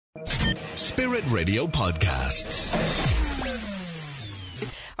Spirit Radio Podcasts.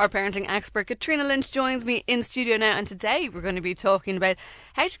 Our parenting expert Caitriona Lynch joins me in studio now, and today we're going to be talking about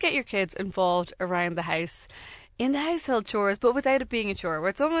how to get your kids involved around the house in the household chores, but without it being a chore, where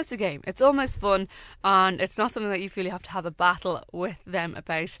it's almost a game, it's almost fun, and it's not something that you feel you have to have a battle with them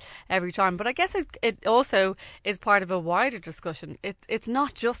about every time. But I guess it also is part of a wider discussion. It's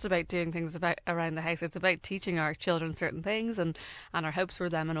not just about doing things around the house, it's about teaching our children certain things and our hopes for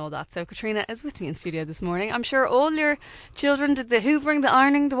them and all that. So Caitriona is with me in studio this morning. I'm sure all your children did the hoovering, the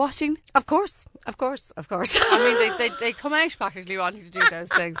ironing, the washing. Of course. I mean, they come out practically wanting to do those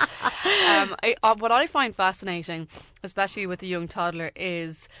things. What I find fascinating, especially with a young toddler,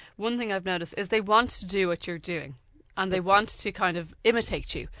 is one thing I've noticed is they want to do what you're doing. And they want to kind of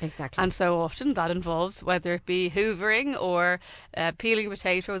imitate you. Exactly. And so often that involves whether it be hoovering or peeling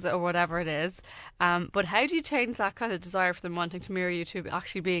potatoes or whatever it is. But how do you change that kind of desire for them wanting to mirror you to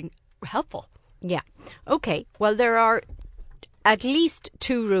actually being helpful? Yeah. Okay. Well, there are at least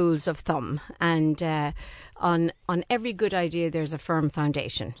two rules of thumb, and on every good idea there's a firm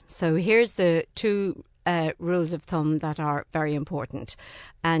foundation. So here's the two rules of thumb that are very important.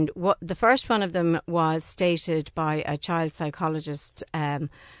 And what the first one of them was stated by a child psychologist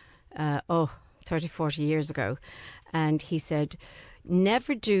 30, 40 years ago. And he said,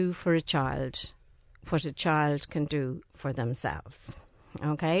 never do for a child what a child can do for themselves.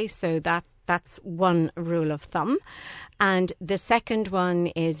 Okay, so that's one rule of thumb. And the second one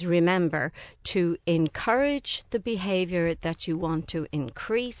is, remember to encourage the behaviour that you want to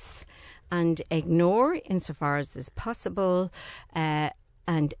increase and ignore insofar as is possible,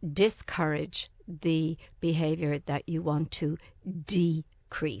 and discourage the behaviour that you want to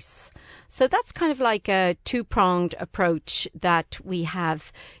decrease. So that's kind of like a two-pronged approach that we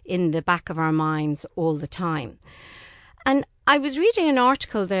have in the back of our minds all the time. And I was reading an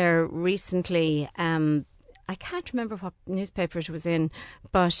article there recently, I can't remember what newspaper it was in,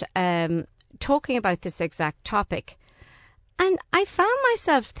 but talking about this exact topic. And I found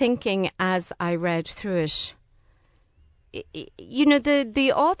myself thinking as I read through it, you know,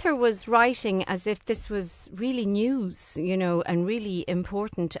 the author was writing as if this was really news, you know, and really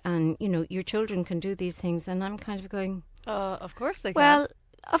important, and, you know, your children can do these things. And I'm kind of going, of course they can. Well,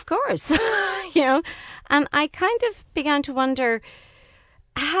 of course, you know. And I kind of began to wonder,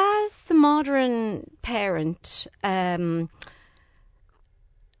 has the modern parent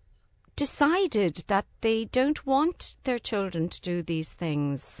decided that they don't want their children to do these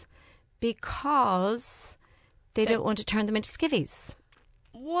things because they don't want to turn them into skivvies?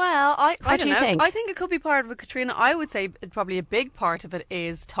 Well, I don't know. Think? I think it could be part of it, Caitriona. I would say probably a big part of it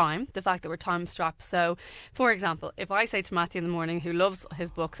is time, the fact that we're time strapped. So, for example, if I say to Matthew in the morning, who loves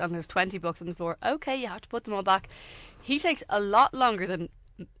his books, and there's 20 books on the floor, okay, you have to put them all back. He takes a lot longer than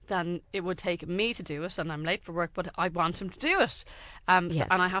it would take me to do it, and I'm late for work, but I want him to do it. Yes. So,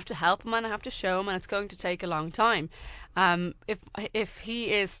 and I have to help him, and I have to show him, and it's going to take a long time. If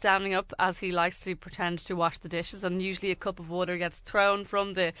he is standing up, as he likes to pretend to wash the dishes, and usually a cup of water gets thrown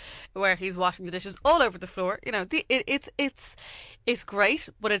from where he's washing the dishes all over the floor, you know, it's great,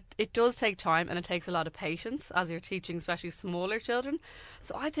 but it does take time, and it takes a lot of patience as you're teaching, especially smaller children.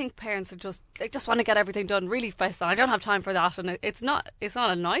 So I think parents they just want to get everything done really fast, and I don't have time for that, and it's not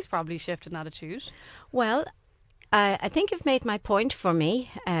a nice probably shift in attitude. Well, I think you've made my point for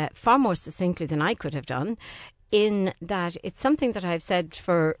me far more succinctly than I could have done, in that it's something that I've said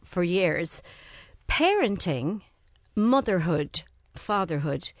for years. Parenting, motherhood,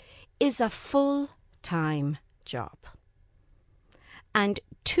 fatherhood is a full-time job. And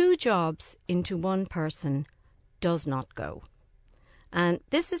two jobs into one person does not go. And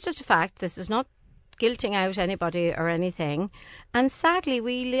this is just a fact. This is not guilting out anybody or anything. And sadly,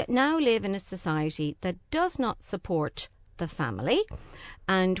 we now live in a society that does not support the family,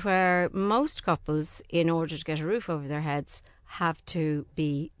 and where most couples, in order to get a roof over their heads, have to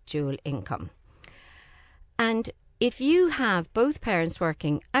be dual income. And if you have both parents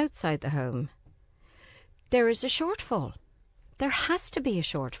working outside the home, there is a shortfall. There has to be a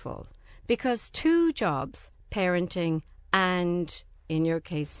shortfall, because two jobs, parenting and, in your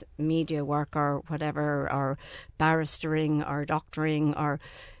case, media work or whatever, or barristering or doctoring, or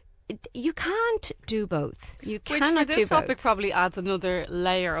you can't do both. You cannot do both. Which for this topic probably adds another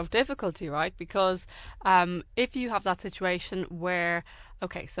layer of difficulty, right? Because if you have that situation where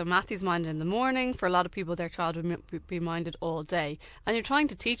Okay, so Matthew's minded in the morning. For a lot of people, their child would be minded all day. And you're trying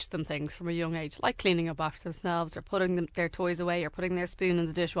to teach them things from a young age, like cleaning up after themselves or putting their toys away or putting their spoon in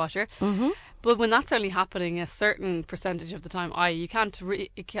the dishwasher. Mm-hmm. But when that's only happening a certain percentage of the time, it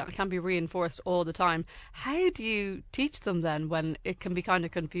can't be reinforced all the time. How do you teach them then when it can be kind of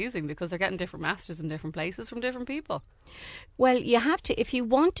confusing because they're getting different messages in different places from different people? Well, you have to, if you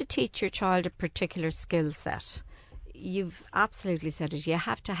want to teach your child a particular skill set, you've absolutely said it. You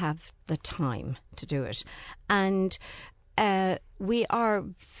have to have the time to do it. And we are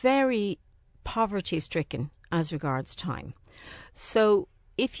very poverty-stricken as regards time. So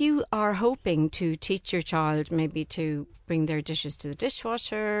if you are hoping to teach your child maybe to bring their dishes to the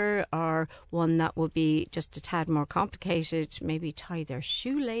dishwasher, or one that will be just a tad more complicated, maybe tie their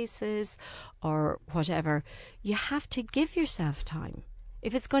shoelaces or whatever, you have to give yourself time.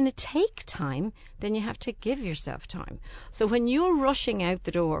 If it's going to take time, then you have to give yourself time. So when you're rushing out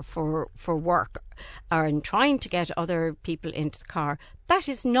the door for work and trying to get other people into the car, that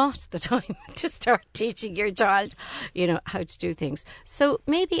is not the time to start teaching your child, how to do things. So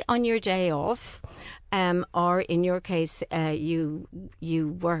maybe on your day off, or in your case, you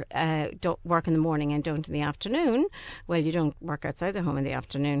don't work in the morning and don't in the afternoon. Well, you don't work outside the home in the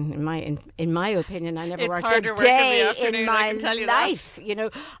afternoon. In my opinion, I never worked a day in my life.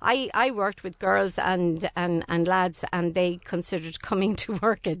 I worked with girls and lads, and they considered coming to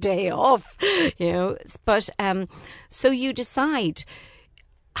work a day off. But so you decide,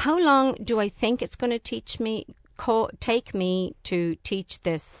 how long do I think it's going to take me to teach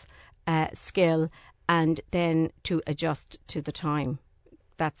this skill, and then to adjust to the time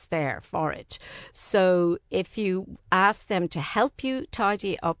that's there for it. So if you ask them to help you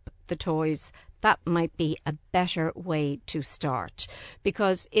tidy up the toys, that might be a better way to start.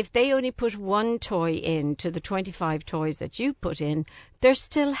 Because if they only put one toy in to the 25 toys that you put in, they're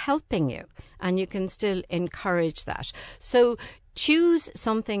still helping you, and you can still encourage that. So choose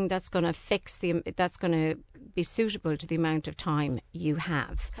something that's going to that's going to be suitable to the amount of time you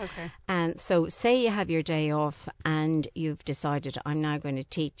have. Okay. And so say you have your day off and you've decided, I'm now going to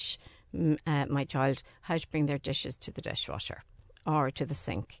teach my child how to bring their dishes to the dishwasher or to the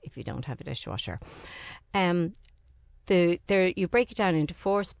sink if you don't have a dishwasher. You break it down into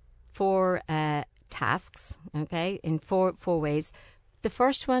four tasks, okay, in four ways. The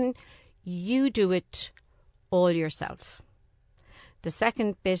first one, you do it all yourself. The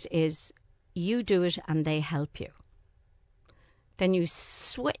second bit is you do it and they help you. Then you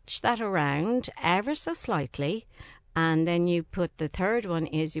switch that around ever so slightly, and then you put the third one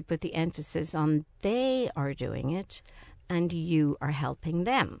is you put the emphasis on they are doing it and you are helping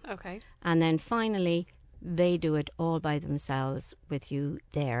them. Okay. And then finally, they do it all by themselves with you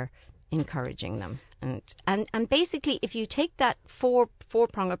there encouraging them. And basically, if you take that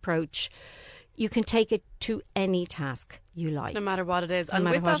four-prong approach, you can take it to any task you like. No matter what it is. And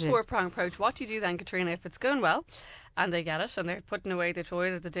with that four-prong approach, what do you do then, Caitriona, if it's going well and they get it and they're putting away the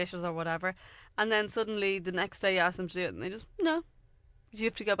toys or the dishes or whatever, and then suddenly the next day you ask them to do it and they just, no. Do you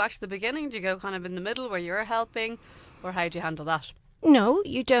have to go back to the beginning? Do you go kind of in the middle where you're helping? Or how do you handle that? No,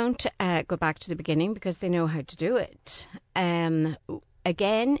 you don't go back to the beginning because they know how to do it.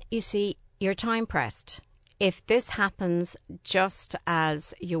 Again, you see, you're time pressed. If this happens just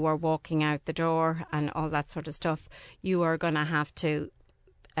as you are walking out the door and all that sort of stuff, you are going to have to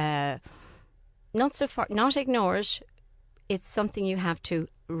not ignore it. It's something you have to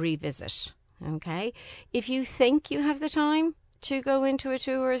revisit. Okay? If you think you have the time to go into a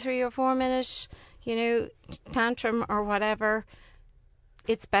 2 or 3 or 4 minute, tantrum or whatever,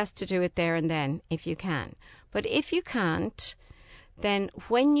 it's best to do it there and then if you can. But if you can't, then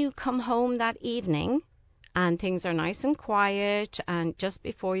when you come home that evening and things are nice and quiet and just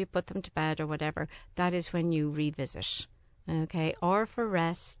before you put them to bed or whatever, that is when you revisit. Okay? Or for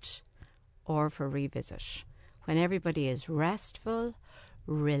rest or for revisit. When everybody is restful,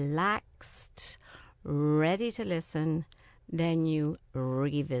 relaxed, ready to listen, then you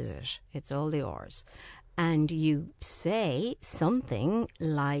revisit. It's all the R's. And you say something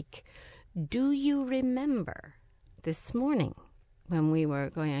like, do you remember this morning when we were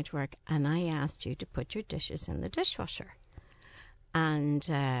going out to work and I asked you to put your dishes in the dishwasher? And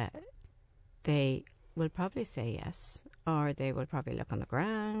they will probably say yes, or they will probably look on the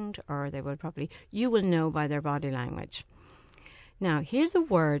ground, or you will know by their body language. Now, here's a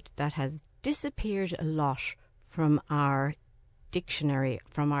word that has disappeared a lot from our dictionary,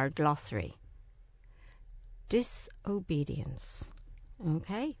 from our glossary. Disobedience.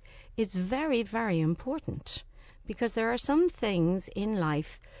 Okay? It's very, very important because there are some things in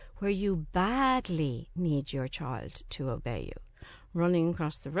life where you badly need your child to obey you. running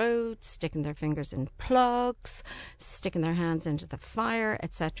across the road, sticking their fingers in plugs, sticking their hands into the fire,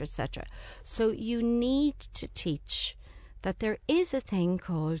 etc., etc. So you need to teach that there is a thing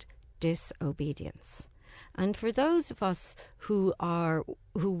called disobedience. And for those of us who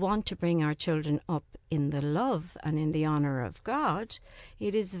want to bring our children up in the love and in the honour of God,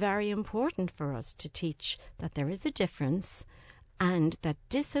 it is very important for us to teach that there is a difference and that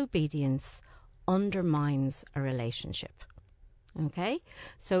disobedience undermines a relationship. Okay?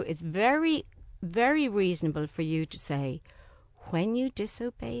 So it's very, very reasonable for you to say, when you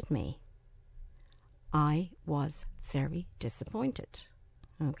disobeyed me, I was very disappointed.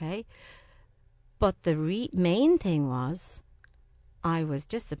 Okay? But the main thing was, I was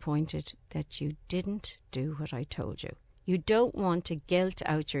disappointed that you didn't do what I told you. You don't want to guilt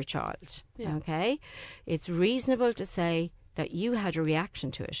out your child, okay? It's reasonable to say that you had a reaction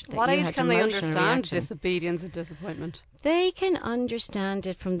to it. What age can they understand disobedience and disappointment? They can understand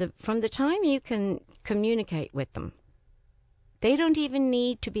it from the time you can communicate with them. They don't even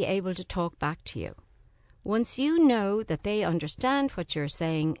need to be able to talk back to you. Once you know that they understand what you're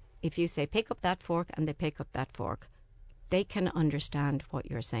saying, if you say, pick up that fork, and they pick up that fork, they can understand what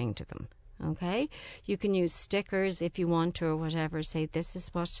you're saying to them, okay? You can use stickers if you want to or whatever, say, this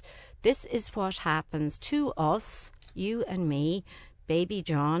is what happens to us, you and me, baby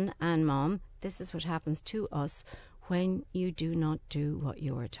John and Mom, this is what happens to us when you do not do what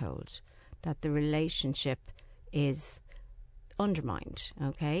you are told, that the relationship is undermined,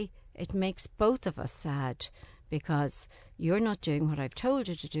 okay? It makes both of us sad, because you're not doing what I've told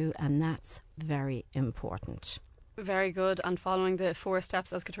you to do, and that's very important. Very good. And following the 4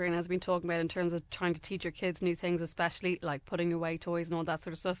 steps, as Caitriona has been talking about, in terms of trying to teach your kids new things, especially like putting away toys and all that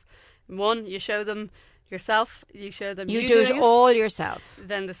sort of stuff. 1, you show them yourself. You show them you do it all yourself.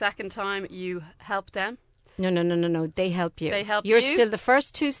 Then the second time you help them. No. They help you. They help you're you. Still, the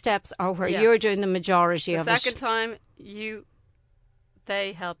first 2 steps are where you're doing the majority of it. The second time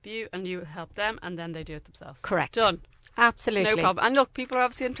they help you and you help them, and then they do it themselves. Correct. Done. Absolutely. No problem. And look, people are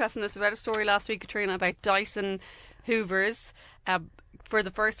obviously interested in this. I read a story last week, Caitriona, about Dyson Hoovers for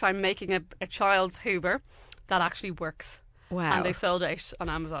the first time making a child's Hoover that actually works. Wow. And they sold out on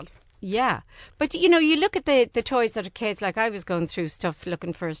Amazon. Yeah. But, you know, you look at the toys that are kids, like I was going through stuff,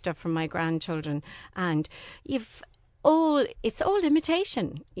 looking for stuff from my grandchildren, and it's all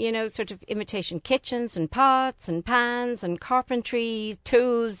imitation, you know, sort of imitation kitchens and pots and pans and carpentry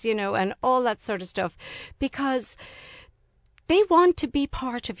tools, you know, and all that sort of stuff, because they want to be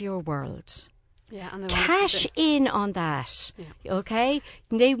part of your world. Yeah, and they cash in on that, okay?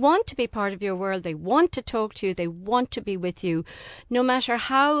 They want to be part of your world. They want to talk to you. They want to be with you, no matter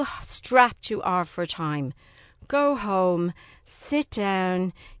how strapped you are for time. Go home, sit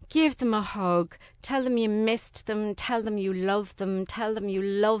down, give them a hug, tell them you missed them, tell them you love them, tell them you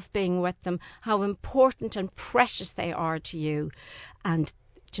love being with them, how important and precious they are to you. And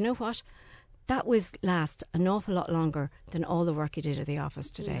do you know what? That will last an awful lot longer than all the work you did at the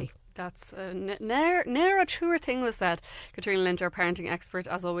office today. Yeah. That's ne'er a truer thing was said. Caitriona Lynch, our parenting expert,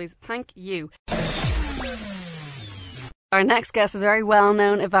 as always, thank you. Our next guest is a very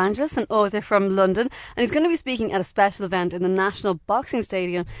well-known evangelist and author from London, and he's going to be speaking at a special event in the National Boxing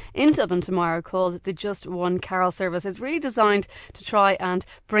Stadium in Dublin tomorrow called the JustOne Carol service. It's really designed to try and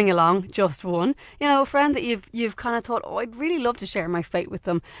bring along just one. You know, a friend that you've kind of thought, I'd really love to share my faith with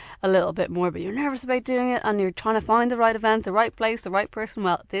them a little bit more, but you're nervous about doing it and you're trying to find the right event, the right place, the right person.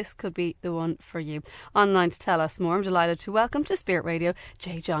 Well, this could be the one for you. Online to tell us more, I'm delighted to welcome to Spirit Radio,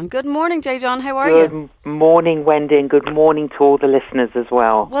 J. John. Good morning, J. John. How are you? Good morning, Wendy, and good morning to all the listeners as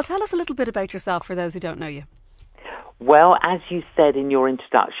well. Well, tell us a little bit about yourself for those who don't know you. Well, as you said in your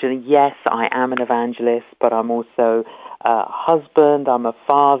introduction, yes, I am an evangelist, but I'm also a husband, I'm a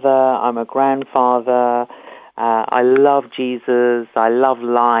father, I'm a grandfather. I love Jesus, I love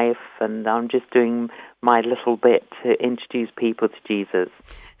life, and I'm just doing my little bit to introduce people to Jesus.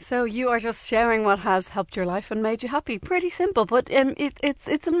 So you are just sharing what has helped your life and made you happy. Pretty simple, but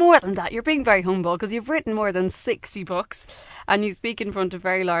it's more than that. You're being very humble because you've written more than 60 books and you speak in front of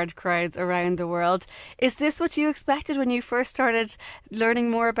very large crowds around the world. Is this what you expected when you first started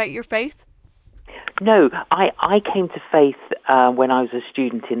learning more about your faith? No, I came to faith when I was a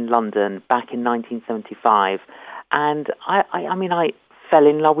student in London back in 1975, and I fell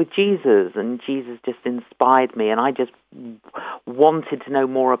in love with Jesus, and Jesus just inspired me, and I just wanted to know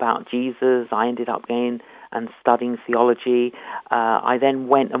more about Jesus. I ended up going and studying theology. I then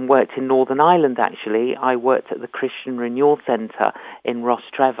went and worked in Northern Ireland, actually. I worked at the Christian Renewal Centre in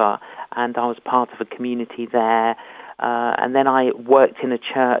Rostrevor, and I was part of a community there. And then I worked in a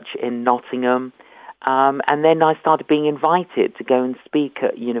church in Nottingham, And then I started being invited to go and speak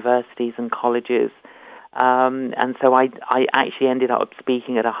at universities and colleges. And so I actually ended up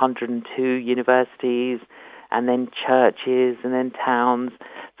speaking at 102 universities, and then churches, and then towns.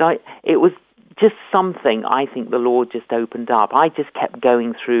 So it was just something I think the Lord just opened up. I just kept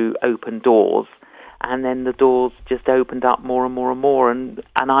going through open doors, and then the doors just opened up more and more and more. And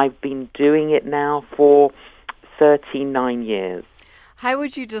I've been doing it now for 39 years. How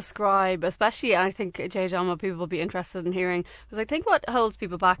would you describe, especially, I think, J. John, what people will be interested in hearing, because I think what holds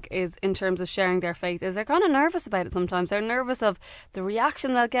people back is, in terms of sharing their faith, is they're kind of nervous about it sometimes. They're nervous of the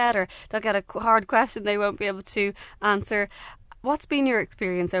reaction they'll get, or they'll get a hard question they won't be able to answer. What's been your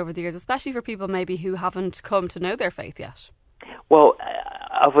experience over the years, especially for people maybe who haven't come to know their faith yet? Well,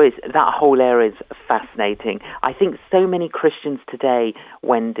 obviously, that whole area is fascinating. I think so many Christians today,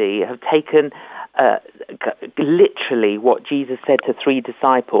 Wendy, have taken literally what Jesus said to 3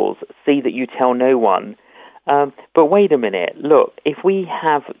 disciples, see that you tell no one. But wait a minute, look, if we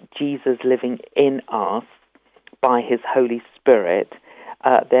have Jesus living in us by his Holy Spirit,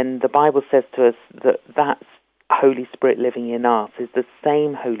 then the Bible says to us that Holy Spirit living in us is the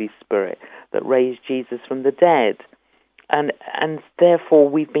same Holy Spirit that raised Jesus from the dead. And therefore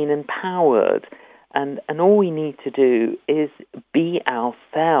we've been empowered, and all we need to do is be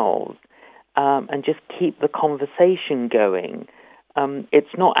ourselves, and just keep the conversation going.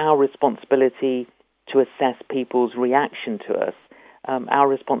 It's not our responsibility to assess people's reaction to us. Our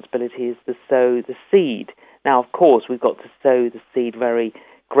responsibility is to sow the seed. Now, of course, we've got to sow the seed very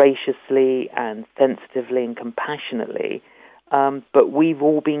graciously and sensitively and compassionately, but we've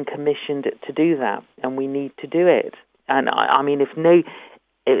all been commissioned to do that, and we need to do it. And I mean,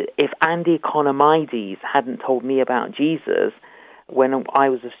 if Andy Economides hadn't told me about Jesus when I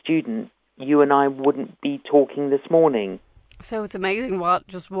was a student, you and I wouldn't be talking this morning. So it's amazing what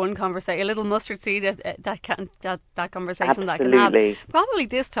just one conversation, a little mustard seed, that conversation Absolutely. that can have. Probably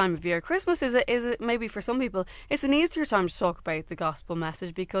this time of year, Christmas is it maybe for some people it's an easier time to talk about the gospel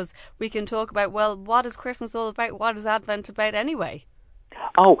message, because we can talk about, well, what is Christmas all about? What is Advent about anyway?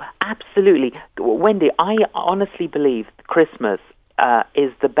 Oh, absolutely. Wendy, I honestly believe Christmas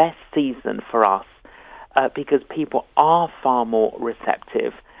is the best season for us because people are far more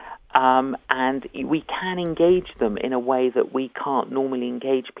receptive, and we can engage them in a way that we can't normally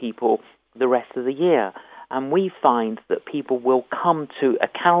engage people the rest of the year. And we find that people will come to a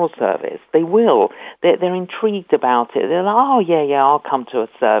carol service. They will. They're intrigued about it. They're like, oh, yeah, I'll come to a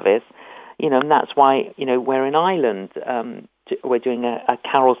service. And that's why, we're in Ireland. We're doing a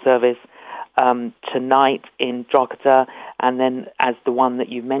carol service tonight in Drogheda, and then as the one that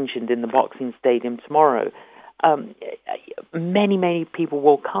you mentioned in the Boxing Stadium tomorrow. Many people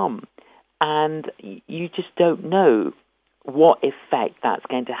will come, and you just don't know what effect that's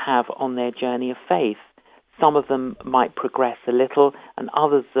going to have on their journey of faith. Some of them might progress a little, and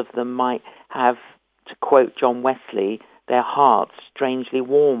others of them might have, to quote John Wesley, their hearts strangely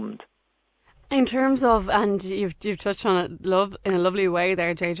warmed. In terms of, and you've touched on it in a lovely way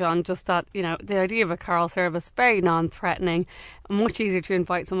there, J. John, just that, the idea of a carol service, very non-threatening, much easier to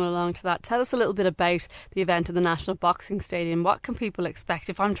invite someone along to that. Tell us a little bit about the event in the National Boxing Stadium. What can people expect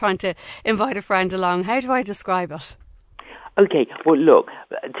if I'm trying to invite a friend along? How do I describe it? Okay, well, look,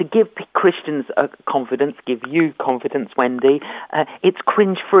 to give Christians confidence, give you confidence, Wendy, it's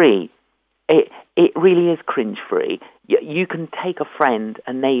cringe-free. It really is cringe-free. You can take a friend,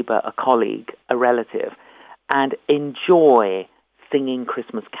 a neighbour, a colleague, a relative, and enjoy singing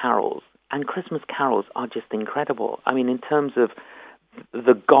Christmas carols. And Christmas carols are just incredible. I mean, in terms of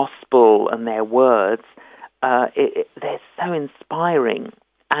the gospel and their words, they're so inspiring.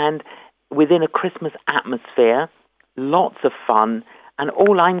 And within a Christmas atmosphere, lots of fun. And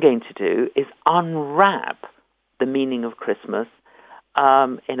all I'm going to do is unwrap the meaning of Christmas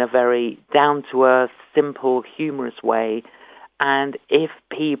in a very down-to-earth, simple, humorous way. And if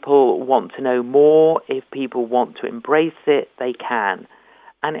people want to know more, if people want to embrace it, they can.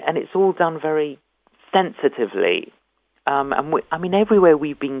 And it's all done very sensitively. Everywhere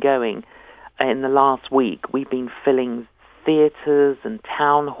we've been going in the last week, we've been filling theatres and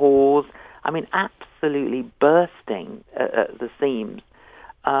town halls. Absolutely bursting at the seams.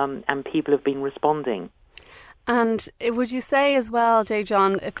 And people have been responding. And would you say as well, J.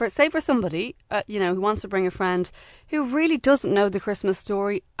 John, for somebody, who wants to bring a friend who really doesn't know the Christmas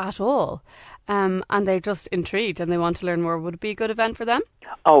story at all, and they're just intrigued and they want to learn more, would it be a good event for them?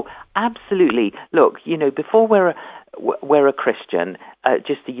 Oh, absolutely. Look, before we're a Christian,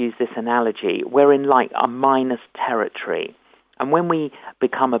 just to use this analogy, we're in like a minus territory. And when we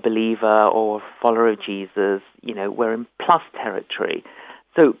become a believer or a follower of Jesus, we're in plus territory.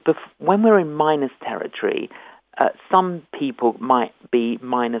 So when we're in minus territory, some people might be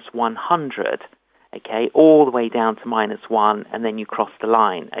minus 100, okay, all the way down to -1, and then you cross the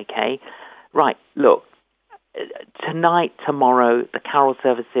line, okay? Right, look, tonight, tomorrow, the carol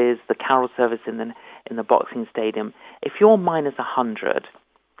service in the boxing stadium, if you're minus 100,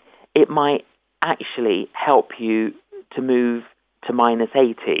 it might actually help you to move to minus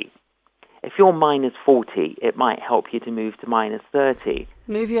 80. If you're minus 40, it might help you to move to minus 30.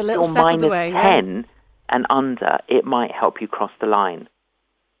 Move you a little step of the way. If you're minus 10 and under, it might help you cross the line.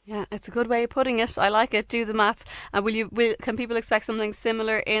 Yeah, it's a good way of putting it. I like it. Do the maths. And can people expect something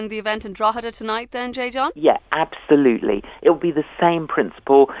similar in the event in Drogheda tonight then, J. John? Yeah, absolutely. It'll be the same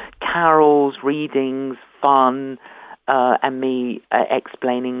principle. Carols, readings, fun, and me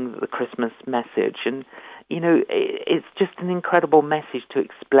explaining the Christmas message. And, it's just an incredible message to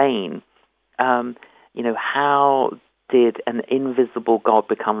explain, how did an invisible God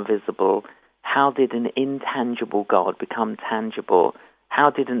become visible? How did an intangible God become tangible? How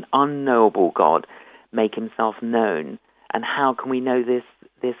did an unknowable God make himself known? And how can we know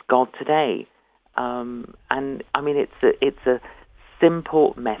this God today? And I mean, it's a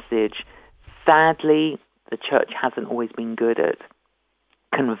simple message. Sadly, the church hasn't always been good at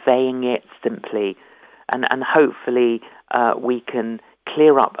conveying it simply. And hopefully we can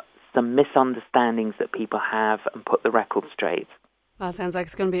clear up some misunderstandings that people have and put the record straight. Well, sounds like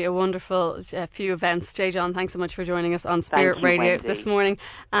it's going to be a wonderful few events. J. John, thanks so much for joining us on Spirit Radio Wendy. This morning.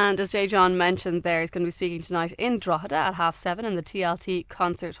 And as J. John mentioned there, he's going to be speaking tonight in Drogheda at 7:30 in the TLT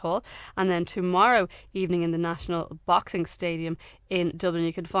Concert Hall. And then tomorrow evening in the National Boxing Stadium in Dublin.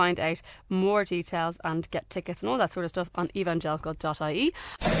 You can find out more details and get tickets and all that sort of stuff on evangelical.ie.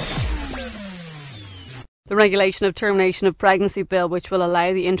 The regulation of termination of pregnancy bill, which will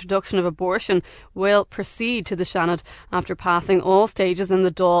allow the introduction of abortion, will proceed to the Seanad after passing all stages in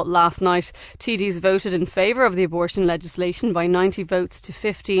the Dáil last night. TDs voted in favour of the abortion legislation by 90 votes to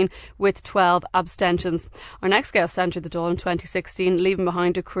 15, with 12 abstentions. Our next guest entered the Dáil in 2016, leaving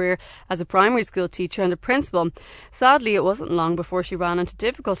behind a career as a primary school teacher and a principal. Sadly, it wasn't long before she ran into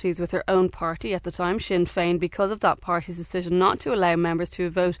difficulties with her own party at the time, Sinn Féin, because of that party's decision not to allow members to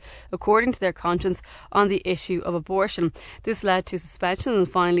vote according to their conscience on the issue of abortion. This led to suspension and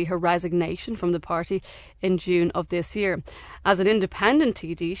finally her resignation from the party in June of this year. As an independent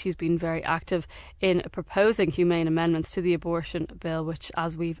TD, she's been very active in proposing humane amendments to the abortion bill, which,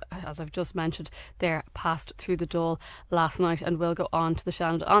 as I've just mentioned, there passed through the Dáil last night, and will go on to the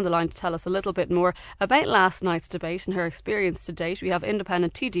Seanad. On the line to tell us a little bit more about last night's debate and her experience to date, we have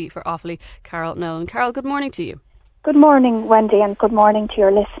independent TD for Offaly, Carol Nolan. Carol, good morning to you. Good morning, Wendy, and good morning to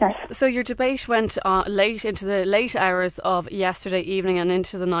your listeners. So your debate went late into the late hours of yesterday evening and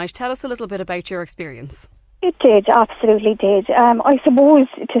into the night. Tell us a little bit about your experience. It did, absolutely did. I suppose,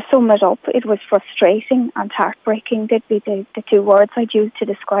 to sum it up, it was frustrating and heartbreaking. They'd be the two words I'd use to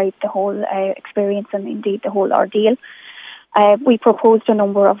describe the whole experience and indeed the whole ordeal. We proposed a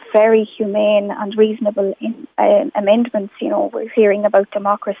number of very humane and reasonable amendments. We're hearing about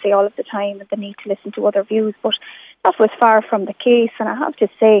democracy all of the time and the need to listen to other views, but that was far from the case. And I have to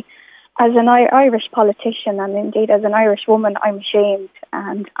say, as an Irish politician and indeed as an Irish woman, I'm ashamed,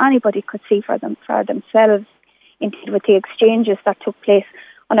 and anybody could see for themselves, indeed with the exchanges that took place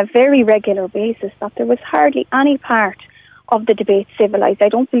on a very regular basis, that there was hardly any part of the debate civilised. I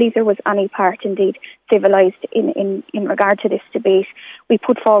don't believe there was any part indeed civilised in regard to this debate. We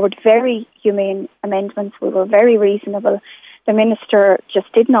put forward very humane amendments. We were very reasonable. The Minister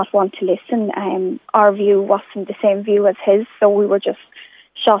just did not want to listen. Our view wasn't the same view as his, so we were just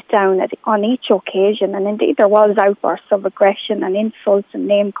shot down on each occasion. And indeed there was outbursts of aggression and insults and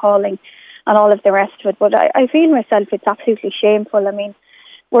name-calling and all of the rest of it. But I feel myself it's absolutely shameful. I mean,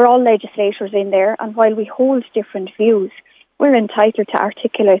 we're all legislators in there, and while we hold different views, we're entitled to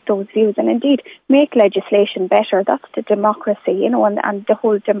articulate those views and indeed make legislation better. That's the democracy, and the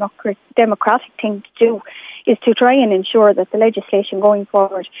whole democratic thing to do is to try and ensure that the legislation going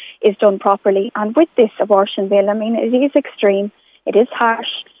forward is done properly. And with this abortion bill, I mean, it is extreme, it is harsh,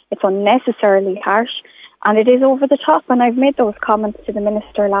 it's unnecessarily harsh, and it is over the top. And I've made those comments to the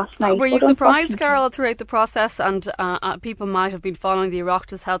Minister last night. Were you surprised, Carol, throughout the process? And people might have been following the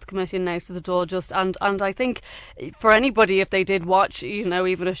Oireachtas Health Committee and now to the Dáil and I think for anybody, if they did watch,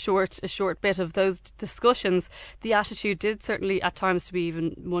 even a short bit of those discussions, the attitude did certainly at times to be,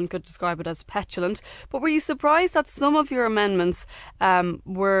 even one could describe it as petulant. But were you surprised that some of your amendments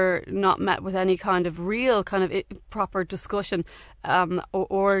were not met with any kind of real proper discussion,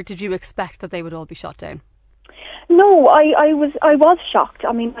 or did you expect that they would all be shot down? No, I was shocked.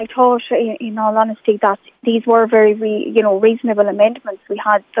 I mean, I thought, in all honesty, that these were very, reasonable amendments. We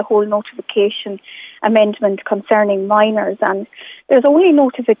had the whole notification amendment concerning minors, and there's only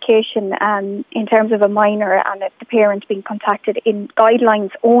notification in terms of a minor and the parent being contacted in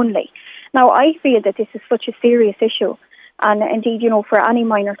guidelines only. Now, I feel that this is such a serious issue, and indeed, for any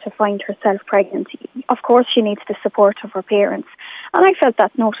minor to find herself pregnant, of course she needs the support of her parents. And I felt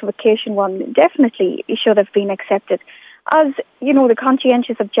that notification one definitely should have been accepted. As, the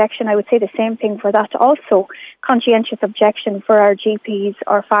conscientious objection, I would say the same thing for that also. Conscientious objection for our GPs,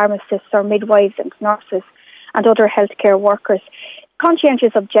 our pharmacists, our midwives and nurses and other healthcare workers.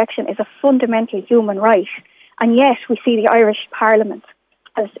 Conscientious objection is a fundamental human right. And yet we see the Irish Parliament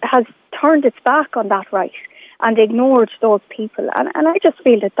has turned its back on that right and ignored those people. And I just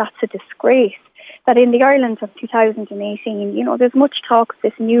feel that that's a disgrace. That in the Ireland of 2018, there's much talk of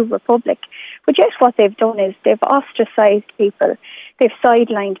this new republic. But yet what they've done is they've ostracised people, they've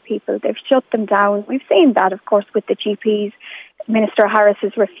sidelined people, they've shut them down. We've seen that, of course, with the GPs. Minister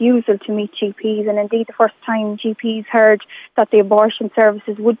Harris's refusal to meet GPs, and indeed the first time GPs heard that the abortion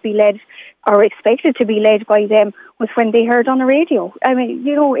services would be led or expected to be led by them was when they heard on the radio. I mean,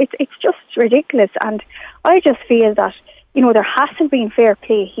 it's just ridiculous, and I just feel that, there hasn't been fair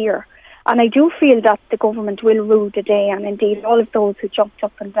play here. And I do feel that the government will rule the day, and indeed all of those who jumped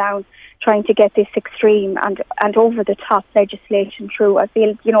up and down trying to get this extreme and over-the-top legislation through. I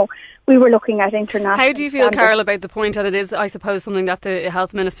feel, we were looking at international... How do you feel, Carol, about the point that it is, I suppose, something that the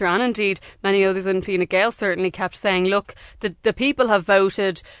Health Minister and indeed many others in Fine Gael certainly kept saying, look, the people have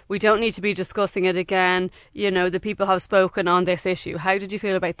voted, we don't need to be discussing it again, the people have spoken on this issue. How did you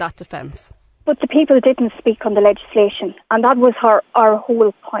feel about that defence? But the people didn't speak on the legislation, and that was our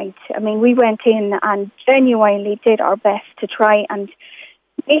whole point. I mean, we went in and genuinely did our best to try and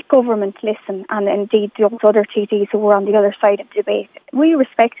make government listen, and indeed those other TDs who were on the other side of the debate. We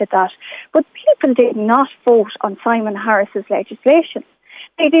respected that. But people did not vote on Simon Harris's legislation.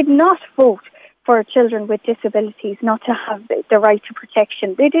 They did not vote for children with disabilities not to have the right to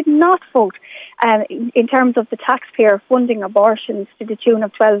protection. They did not vote in terms of the taxpayer funding abortions to the tune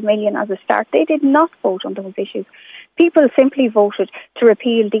of 12 million as a start. They did not vote on those issues. People simply voted to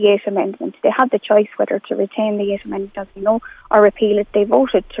repeal the 8th Amendment. They had the choice whether to retain the 8th Amendment, as we know, or repeal it. They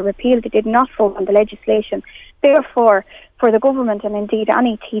voted to repeal. They did not vote on the legislation. Therefore, for the government and indeed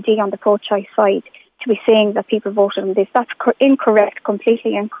any TD on the pro-choice side to be saying that people voted on this, that's incorrect,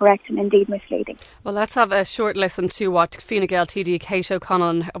 completely incorrect, and indeed misleading. Well, let's have a short listen to what Fine Gael TD Kate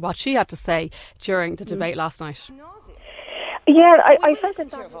O'Connell, what she had to say during the debate last night. Yeah, I felt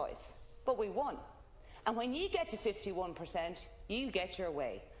that your voice, but we won. And when you get to 51%, you'll get your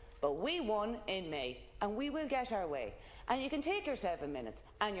way. But we won in May, and we will get our way. And you can take your 7 minutes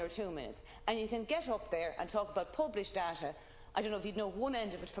and your 2 minutes, and you can get up there and talk about published data. I don't know if you'd know one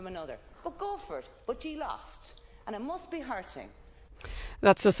end of it from another, but go for it. But you lost, and it must be hurting.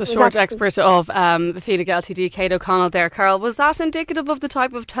 That's just a short excerpt of the Fine Gael TD Kate O'Connell there. Carol, was that indicative of the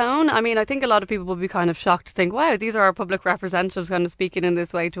type of tone? I mean, I think a lot of people will be kind of shocked to think, wow, these are our public representatives kind of speaking in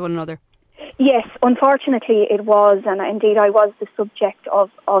this way to one another. Yes, unfortunately it was, and indeed I was the subject of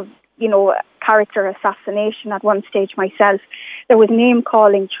character assassination at one stage myself. There was name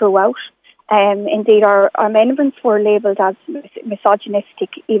calling throughout. Indeed, our amendments were labelled as misogynistic,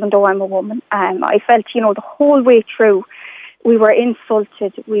 even though I'm a woman. I felt, the whole way through, we were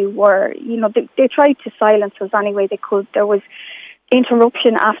insulted. We were, they tried to silence us any way they could. There was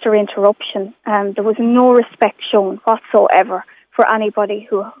interruption after interruption. There was no respect shown whatsoever for anybody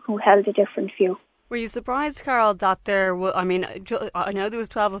who held a different view. Were you surprised, Carol, that there was, I know there was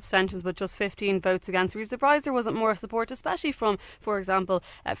 12 abstentions, but just 15 votes against. Were you surprised there wasn't more support, especially from, for example,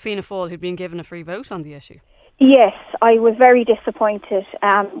 Fianna Fáil, who'd been given a free vote on the issue? Yes, I was very disappointed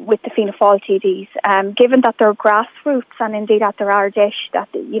with the Fianna Fáil TDs, given that they're grassroots and indeed at their Ardèche, that,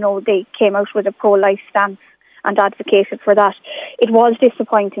 they came out with a pro-life stance and advocated for that. It was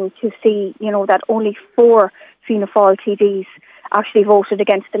disappointing to see, that only 4 Fianna Fáil TDs actually voted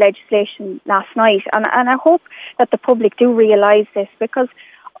against the legislation last night. And I hope that the public do realise this, because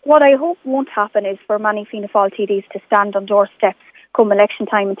what I hope won't happen is for many Fianna Fáil TDs to stand on doorsteps come election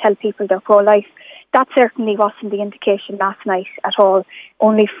time and tell people they're pro-life. That certainly wasn't the indication last night at all.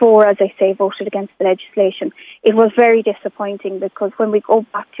 Only 4, as I say, voted against the legislation. It was very disappointing, because when we go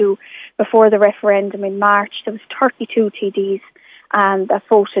back to before the referendum in March, there was 32 TDs that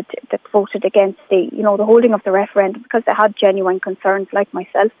voted against the holding of the referendum, because they had genuine concerns, like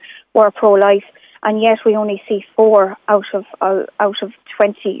myself, were pro-life, and yet we only see 4 out of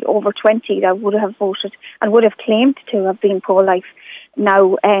 20 that would have voted and would have claimed to have been pro-life.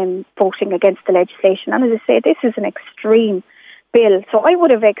 now voting against the legislation. And as I say, this is an extreme bill. So I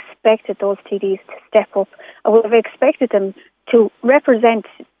would have expected those TDs to step up. I would have expected them to represent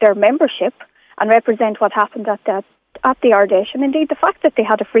their membership and represent what happened at the Ardèche. And indeed, the fact that they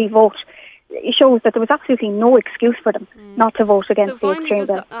had a free vote, it shows that there was absolutely no excuse for them not to vote against the extreme bill.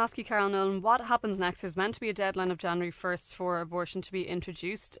 So finally, just to ask you, Carol Nolan, what happens next? There's meant to be a deadline of January 1st for abortion to be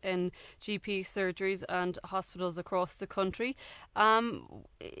introduced in GP surgeries and hospitals across the country.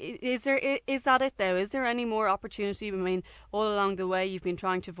 Is that it now? Is there any more opportunity? I mean, all along the way you've been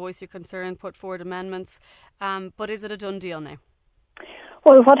trying to voice your concern, put forward amendments, but is it a done deal now?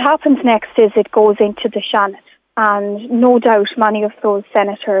 Well, what happens next is it goes into the Seanad. And no doubt many of those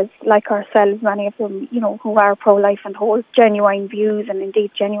senators, like ourselves, many of them, who are pro-life and hold genuine views and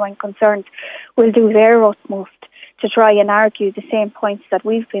indeed genuine concerns, will do their utmost to try and argue the same points that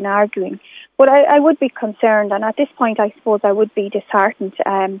we've been arguing. But I would be concerned, and at this point I suppose I would be disheartened.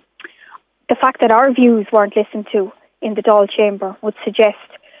 The fact that our views weren't listened to in the Dáil chamber would suggest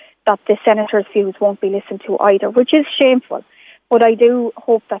that the senators' views won't be listened to either, which is shameful. But I do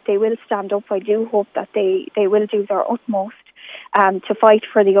hope that they will stand up. I do hope that they will do their utmost to fight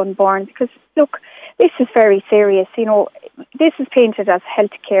for the unborn. Because, look, this is very serious. This is painted as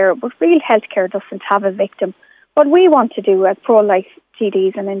healthcare, but real healthcare doesn't have a victim. What we want to do as pro-life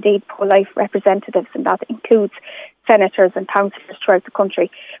TDs and indeed pro-life representatives, and that includes senators and councillors throughout the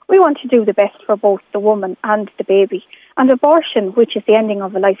country, we want to do the best for both the woman and the baby. And abortion, which is the ending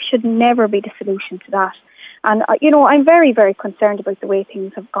of a life, should never be the solution to that. And, I'm very, very concerned about the way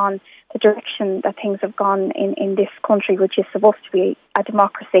things have gone, the direction that things have gone in this country, which is supposed to be a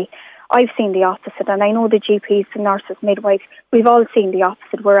democracy. I've seen the opposite, and I know the GPs, the nurses, midwives, we've all seen the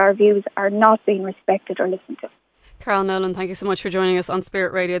opposite, where our views are not being respected or listened to. Carol Nolan, thank you so much for joining us on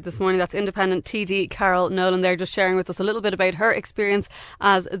Spirit Radio this morning. That's independent TD Carol Nolan there, just sharing with us a little bit about her experience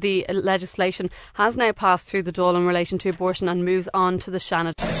as the legislation has now passed through the Dáil in relation to abortion and moves on to the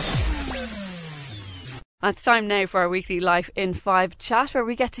Seanad. It's time now for our weekly Life in 5 chat, where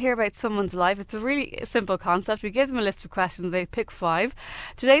we get to hear about someone's life. It's a really simple concept. We give them a list of questions, they pick 5.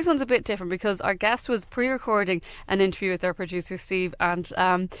 Today's one's a bit different because our guest was pre-recording an interview with our producer Steve, and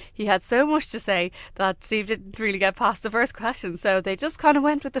he had so much to say that Steve didn't really get past the first question, so they just kind of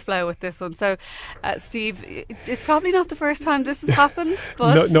went with the flow with this one. So Steve, it's probably not the first time this has happened,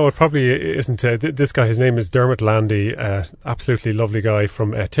 but No, it probably isn't. This guy, his name is Dermot Landy, absolutely lovely guy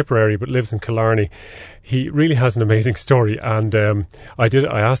from Tipperary but lives in Killarney. He really has an amazing story, and I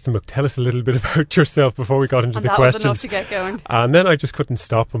asked him, tell us a little bit about yourself before we got into the questions. That was enough to get going. And then I just couldn't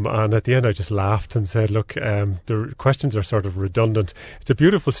stop him, and at the end I just laughed and said, look, the questions are sort of redundant. It's a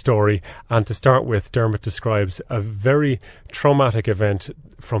beautiful story, and to start with, Dermot describes a very traumatic event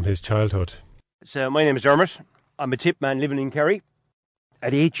from his childhood. So my name is Dermot. I'm a tip man living in Kerry.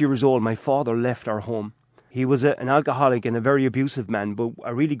 At 8 years old, my father left our home. He was an alcoholic and a very abusive man, but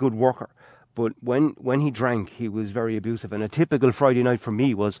a really good worker. But when he drank, he was very abusive. And a typical Friday night for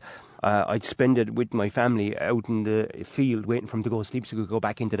me was I'd spend it with my family out in the field waiting for him to go to sleep so we could go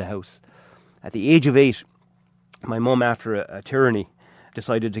back into the house. At the age of 8, my mum, after a tyranny,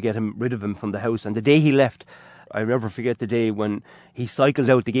 decided to get rid of him from the house. And the day he left, I never forget the day when he cycled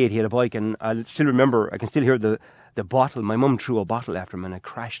out the gate. He had a bike, and I still remember, I can still hear the bottle. My mum threw a bottle after him, and it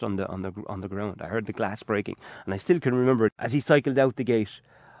crashed on the ground. I heard the glass breaking, and I still can remember it. As he cycled out the gate,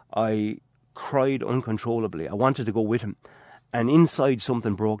 I cried uncontrollably. I wanted to go with him, and inside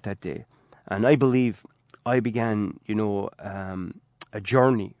something broke that day. And I believe I began, a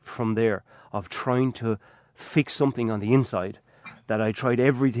journey from there of trying to fix something on the inside that I tried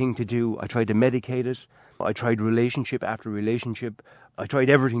everything to do. I tried to medicate it. I tried relationship after relationship. I tried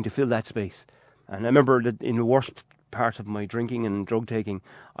everything to fill that space. And I remember that in the worst parts of my drinking and drug taking,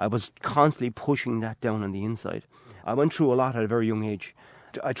 I was constantly pushing that down on the inside. I went through a lot at a very young age.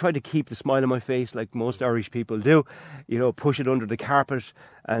 I tried to keep the smile on my face like most Irish people do, push it under the carpet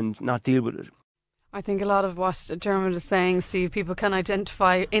and not deal with it. I think a lot of what Dermot is saying, Steve, people can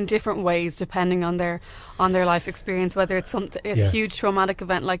identify in different ways depending on their life experience, whether it's a huge traumatic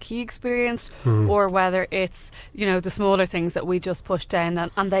event like he experienced, or whether it's the smaller things that we just push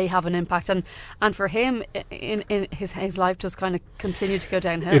down and they have an impact. And for him, in his life just kind of continued to go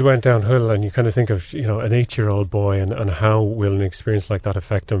downhill. It went downhill, and you kind of think of an 8-year-old boy and how will an experience like that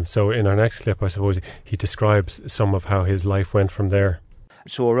affect him. So in our next clip, I suppose he describes some of how his life went from there.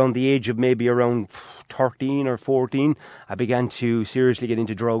 So around the age of maybe around 13 or 14, I began to seriously get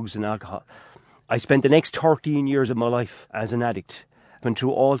into drugs and alcohol. I spent the next 13 years of my life as an addict. Went through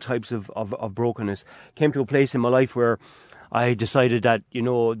all types of brokenness. Came to a place in my life where I decided that,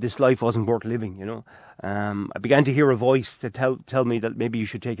 this life wasn't worth living, I began to hear a voice to tell me that maybe you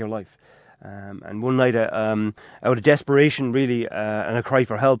should take your life. And one night, out of desperation, really, and a cry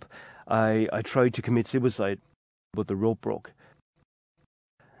for help, I tried to commit suicide, but the rope broke.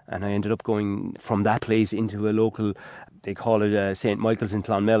 And I ended up going from that place into a local, they call it St. Michael's in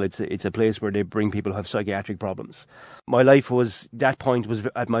Clonmel. It's a place where they bring people who have psychiatric problems. My life was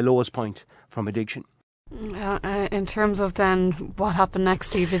at my lowest point from addiction. In terms of then what happened next,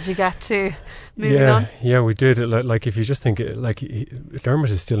 Steve, did you get to moving on? Yeah, we did. Like if you just think, Dermot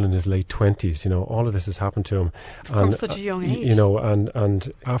is still in his late 20s, all of this has happened to him. From such a young age.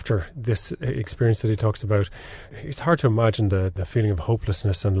 And after this experience that he talks about, it's hard to imagine the feeling of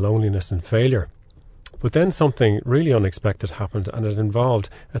hopelessness and loneliness and failure. But then something really unexpected happened, and it involved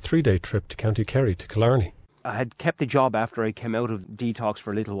a 3-day trip to County Kerry, to Killarney. I had kept a job after I came out of detox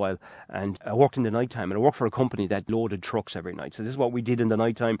for a little while, and I worked in the night time, and I worked for a company that loaded trucks every night. So this is what we did in the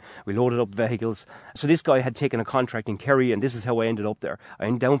night time. We loaded up vehicles. So this guy had taken a contract in Kerry, and this is how I ended up there. I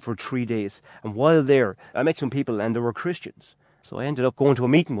went down for 3 days, and while there, I met some people, and they were Christians. So I ended up going to a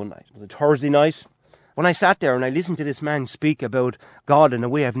meeting one night. It was a Thursday night. When I sat there and I listened to this man speak about God in a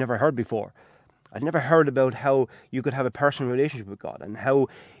way I've never heard before, I'd never heard about how you could have a personal relationship with God, and how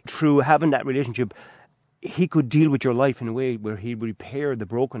through having that relationship, he could deal with your life in a way where he would repair the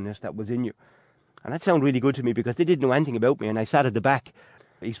brokenness that was in you. And that sounded really good to me, because they didn't know anything about me, and I sat at the back.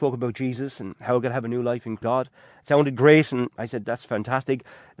 He spoke about Jesus and how I could have a new life in God. It sounded great, and I said, that's fantastic.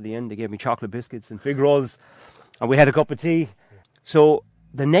 At the end, they gave me chocolate biscuits and fig rolls, and we had a cup of tea. So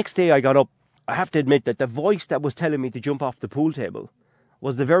the next day I got up, I have to admit that the voice that was telling me to jump off the pool table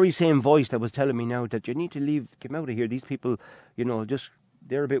was the very same voice that was telling me now that you need to leave, get out of here. These people,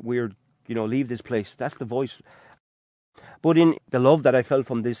 they're a bit weird. Leave this place. That's the voice. But in the love that I felt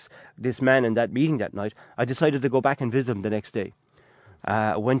from this man in that meeting that night, I decided to go back and visit him the next day.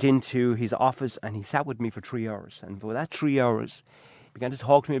 I went into his office, and he sat with me for 3 hours. And for that 3 hours, he began to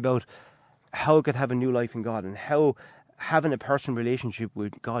talk to me about how I could have a new life in God, and how having a personal relationship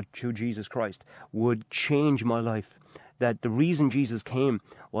with God through Jesus Christ would change my life. That the reason Jesus came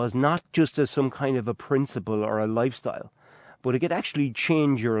was not just as some kind of a principle or a lifestyle, but it could actually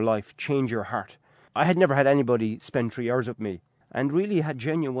change your life, change your heart. I had never had anybody spend 3 hours with me, and really had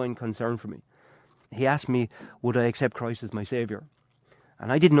genuine concern for me. He asked me, would I accept Christ as my Saviour?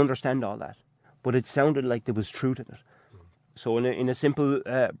 And I didn't understand all that, but it sounded like there was truth in it. So in a simple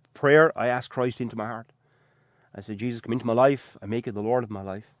prayer, I asked Christ into my heart. I said, Jesus, come into my life. I make you the Lord of my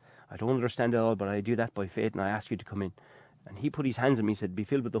life. I don't understand it all, but I do that by faith, and I ask you to come in. And he put his hands on me and said, be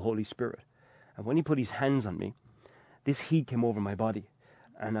filled with the Holy Spirit. And when he put his hands on me, this heat came over my body,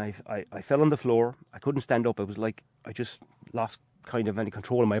 and I fell on the floor. I couldn't stand up. It was like I just lost kind of any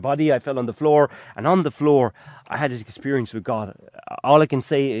control of my body. I fell on the floor, and on the floor, I had this experience with God. All I can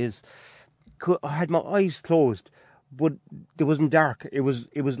say is, I had my eyes closed, but it wasn't dark. It was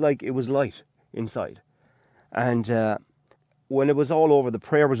like it was light inside. And when it was all over, the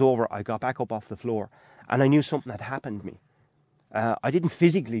prayer was over, I got back up off the floor, and I knew something had happened to me. I didn't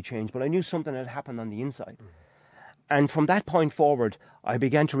physically change, but I knew something had happened on the inside. And from that point forward, I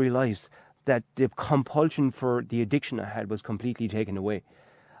began to realize that the compulsion for the addiction I had was completely taken away.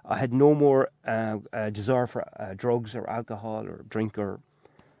 I had no more desire for drugs or alcohol or drink or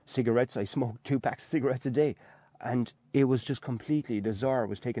cigarettes. I smoked 2 packs of cigarettes a day. And it was just completely, desire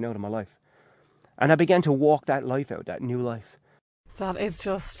was taken out of my life. And I began to walk that life out, that new life. That is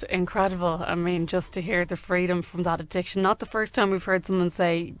just incredible. I mean, just to hear the freedom from that addiction. Not the first time we've heard someone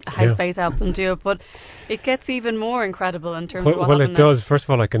say how faith helped them do it, but it gets even more incredible in terms of what happened. Well, it does. First of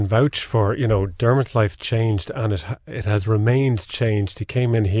all, I can vouch for, Dermot's life changed, and it has remained changed. He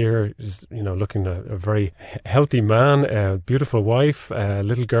came in here, looking a very healthy man, a beautiful wife, a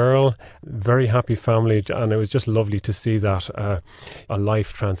little girl, very happy family, and it was just lovely to see that a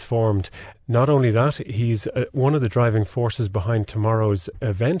life transformed. Not only that, he's one of the driving forces behind tomorrow's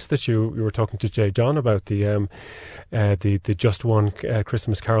event that you were talking to Jay John about, the JustOne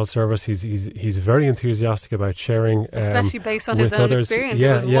Christmas Carol service. He's very enthusiastic about sharing, especially based on his own others. experience.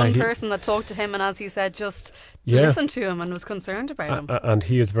 There was one person that talked to him, and as he said, just listened to him and was concerned about him. And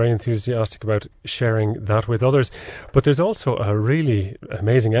he is very enthusiastic about sharing that with others. But there's also a really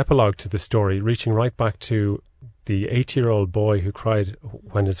amazing epilogue to the story, reaching right back to the 8-year-old boy who cried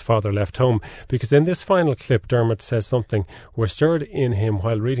when his father left home. Because in this final clip, Dermot says something was stirred in him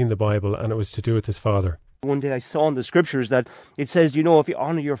while reading the Bible, and it was to do with his father. One day I saw in the scriptures that it says, if you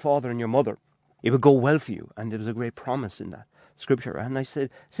honour your father and your mother, it would go well for you. And there was a great promise in that scripture. And I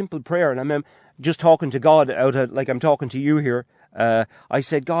said, simple prayer. And I'm just talking to God like I'm talking to you here. I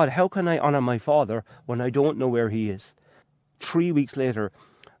said, God, how can I honour my father when I don't know where he is? 3 weeks later,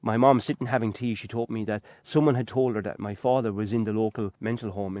 my mom sitting having tea, she told me that someone had told her that my father was in the local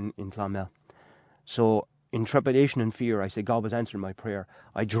mental home in Clonmel. So in trepidation and fear, I said God was answering my prayer.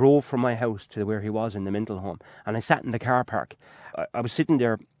 I drove from my house to where he was in the mental home, and I sat in the car park. I was sitting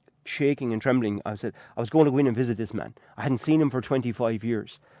there shaking and trembling. I said I was going to go in and visit this man. I hadn't seen him for 25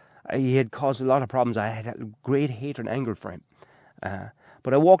 years. He had caused a lot of problems. I had great hate and anger for him.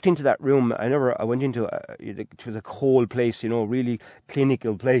 But I walked into that room. I went into it was a cold place, really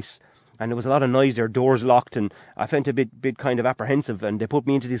clinical place. And there was a lot of noise there, doors locked, and I felt a bit kind of apprehensive. And they put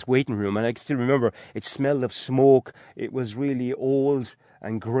me into this waiting room, and I still remember it smelled of smoke. It was really old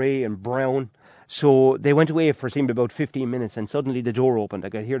and grey and brown. So they went away for seemed about 15 minutes, and suddenly the door opened. I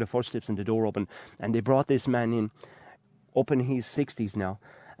could hear the footsteps and the door opened, and they brought this man in, up in his 60s now,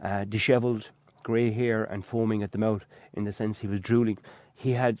 dishevelled, grey hair and foaming at the mouth, in the sense he was drooling.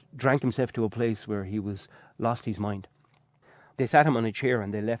 He had drank himself to a place where he was lost his mind. They sat him on a chair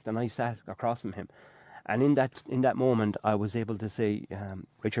and they left, and I sat across from him. And in that moment, I was able to say,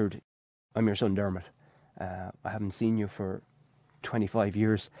 Richard, I'm your son Dermot. I haven't seen you for 25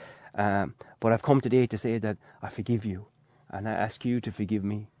 years, but I've come today to say that I forgive you, and I ask you to forgive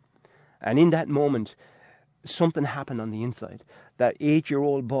me. And in that moment, something happened on the inside. That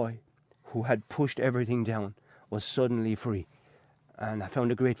 8-year-old boy who had pushed everything down was suddenly free. And I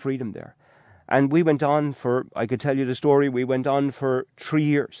found a great freedom there. And we went on I could tell you the story, we went on for 3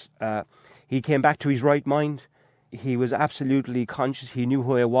 years. He came back to his right mind. He was absolutely conscious. He knew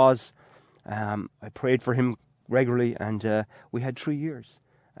who I was. I prayed for him regularly, and we had 3 years.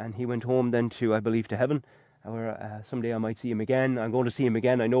 And he went home then to, I believe, to heaven, where someday I might see him again. I'm going to see him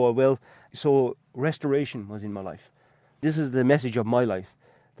again. I know I will. So restoration was in my life. This is the message of my life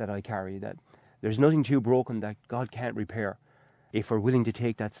that I carry, that there's nothing too broken that God can't repair if we're willing to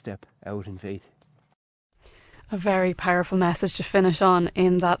take that step out in faith. A very powerful message to finish on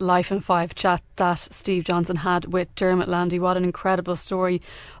in that Life in 5 chat that Steve Johnson had with Dermot Landy. What an incredible story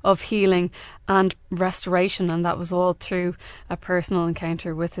of healing and restoration, and that was all through a personal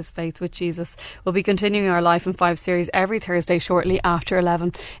encounter with his faith with Jesus. We'll be continuing our Life in 5 series every Thursday shortly after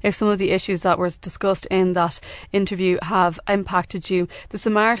 11. If some of the issues that were discussed in that interview have impacted you, the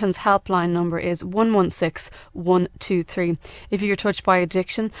Samaritans helpline number is 116 123. If you're touched by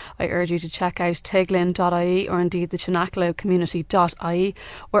addiction, I urge you to check out teglin.ie, or indeed the chinaclo-community.ie,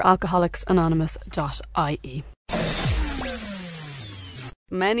 or alcoholicsanonymous.ie.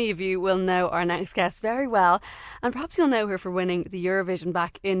 Many of you will know our next guest very well, and perhaps you'll know her for winning the Eurovision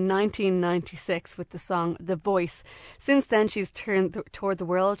back in 1996 with the song The Voice. Since then, she's toured the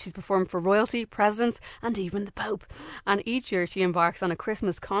world. She's performed for royalty, presidents, and even the Pope. And each year she embarks on a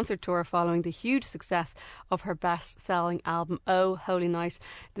Christmas concert tour following the huge success of her best-selling album, Oh Holy Night.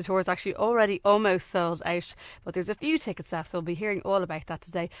 The tour is actually already almost sold out, but there's a few tickets left, so we'll be hearing all about that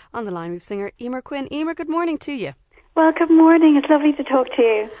today. On the line, we've singer Eimear Quinn. Eimear, good morning to you. Well, good morning. It's lovely to talk to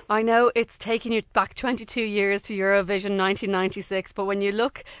you. I know it's taken you back 22 years to Eurovision 1996, but when you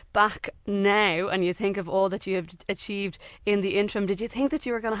look back now and you think of all that you have achieved in the interim, did you think that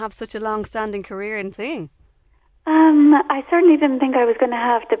you were going to have such a long-standing career in singing? I certainly didn't think I was going to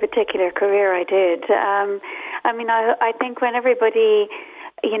have the particular career I did. I think when everybody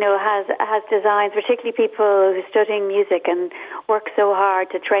has designs, particularly people who are studying music and work so hard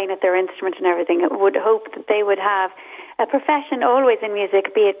to train at their instrument and everything, would hope that they would have a profession always in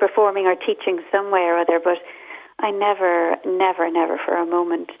music, be it performing or teaching some way or other. But I never for a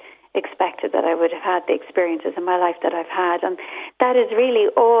moment expected that I would have had the experiences in my life that I've had. And that is really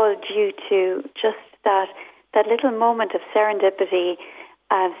all due to just that little moment of serendipity,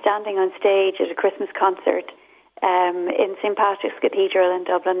 standing on stage at a Christmas concert in St. Patrick's Cathedral in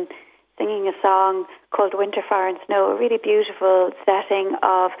Dublin, singing a song called Winter, Fire and Snow, a really beautiful setting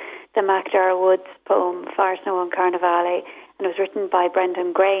of the MacDara Woods poem, Fire, Snow and Carnivale, and it was written by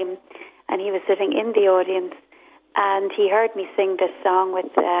Brendan Graham, and he was sitting in the audience, and he heard me sing this song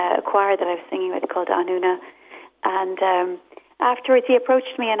with a choir that I was singing with called Anuna, and afterwards he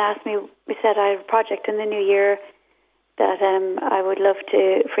approached me and asked me, he said, I have a project in the new year that I would love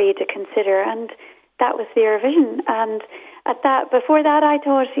for you to consider, and that was the Eurovision. And before that, I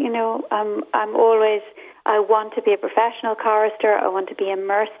thought, I want to be a professional chorister. I want to be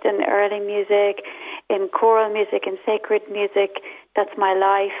immersed in early music, in choral music, in sacred music. That's my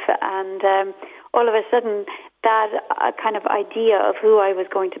life. And all of a sudden, that kind of idea of who I was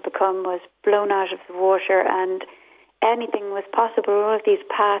going to become was blown out of the water, and anything was possible. All of these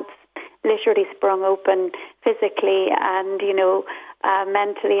paths literally sprung open physically and,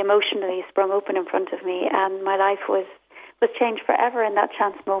 mentally, emotionally sprung open in front of me, and my life was changed forever in that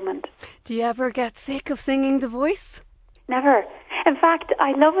chance moment. Do you ever get sick of singing The Voice? Never. In fact,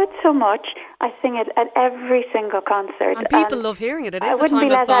 I love it so much, I sing it at every single concert. And people love hearing it. It is I wouldn't be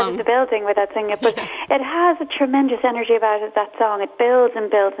let song. out of the building without singing it, but it has a tremendous energy about it, that song. It builds and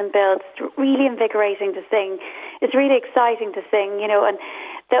builds and builds. It's really invigorating to sing. It's really exciting to sing, you know, and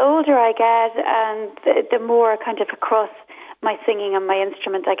the older I get and the more kind of across my singing and my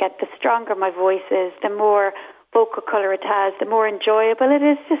instrument I get, the stronger my voice is, the more vocal colour it has, the more enjoyable it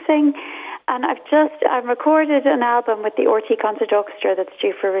is to sing. And I've recorded an album with the RT Concert Orchestra that's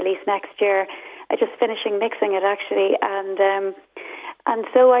due for release next year. I'm just finishing mixing it actually, and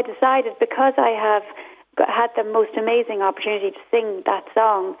so I decided, because I have had the most amazing opportunity to sing that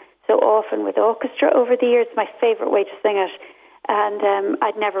song so often with orchestra over the years, it's my favourite way to sing it, and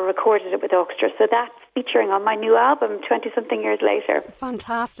I'd never recorded it with orchestra, so that's featuring on my new album 20-something years later.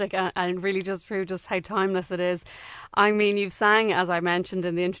 Fantastic, and really just prove just how timeless it is. I mean, you've sang, as I mentioned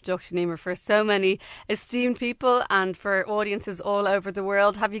in the introduction, Eimear, for so many esteemed people and for audiences all over the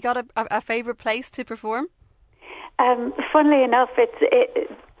world. Have you got a favourite place to perform? Funnily enough,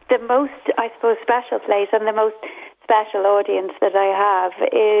 it's the most, I suppose, special place and the most special audience that I have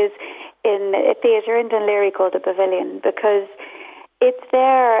is in a theatre in Dunleary called the Pavilion, because it's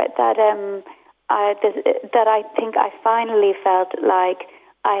there that I think I finally felt like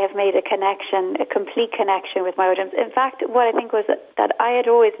I have made a connection, a complete connection with my audience. In fact, what I think was that I had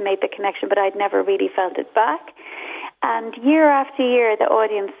always made the connection, but I'd never really felt it back. And year after year, the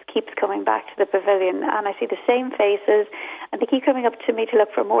audience keeps coming back to the Pavilion, and I see the same faces, and they keep coming up to me to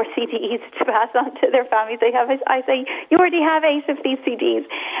look for more CDs to pass on to their families. I say, you already have 8 of these CDs,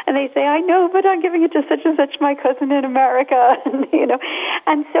 and they say, I know, but I'm giving it to such and such my cousin in America, and, you know.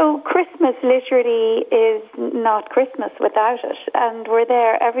 And so Christmas literally is not Christmas without it, and we're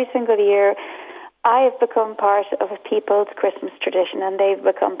there every single year. I have become part of people's Christmas tradition, and they've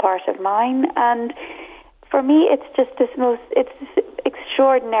become part of mine, and for me, it's just it's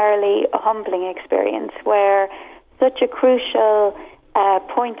extraordinarily humbling experience where such a crucial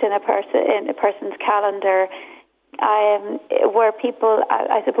point in a person's calendar, where people,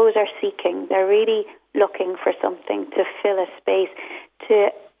 I suppose, are seeking. They're really looking for something to fill a space,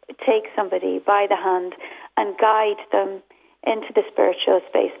 to take somebody by the hand and guide them into the spiritual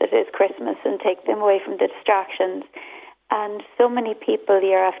space that is Christmas and take them away from the distractions. And so many people,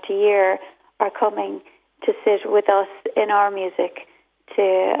 year after year, are coming to sit with us in our music, to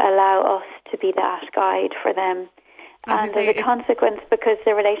allow us to be that guide for them. And as a consequence, because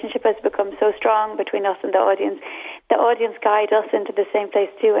the relationship has become so strong between us and the audience guide us into the same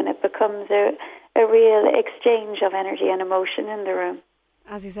place too, and it becomes a real exchange of energy and emotion in the room.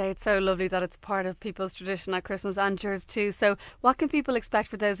 As you say, it's so lovely that it's part of people's tradition at Christmas and yours too. So what can people expect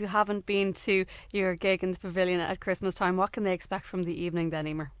for those who haven't been to your gig in the Pavilion at Christmas time? What can they expect from the evening then,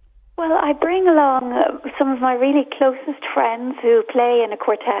 Eimear? Well, I bring along some of my really closest friends who play in a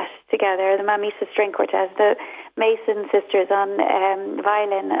quartet together, the Mamisa String Quartet, the Mason sisters on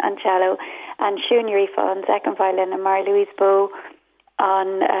violin and cello, and Siún Rifa on second violin, and Mary-Louise Bowe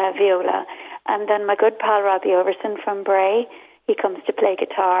on viola. And then my good pal Robbie Overson from Bray, he comes to play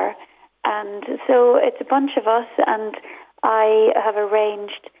guitar. And so it's a bunch of us, and I have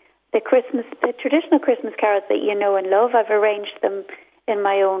arranged the traditional Christmas carols that you know and love. I've arranged them in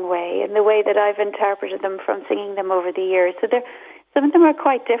my own way, in the way that I've interpreted them from singing them over the years. So some of them are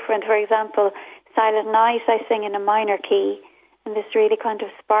quite different. For example, Silent Night I sing in a minor key, in this really kind of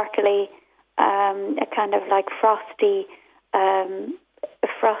sparkly, a kind of like frosty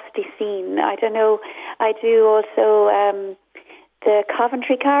scene. I don't know. I do also the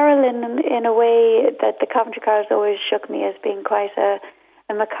Coventry Carol in a way that the Coventry Carols always shook me as being quite a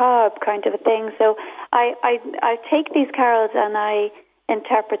macabre kind of a thing. So I take these carols and I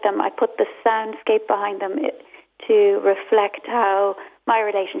interpret them. I put the soundscape behind them to reflect how my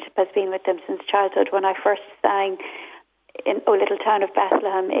relationship has been with them since childhood. When I first sang in O Little Town of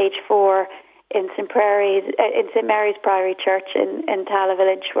Bethlehem, age 4, in St Mary's Priory Church in Tala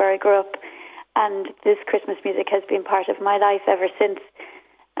Village, where I grew up, and this Christmas music has been part of my life ever since.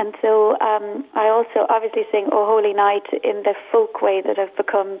 And so I also obviously sing O Holy Night in the folk way that I've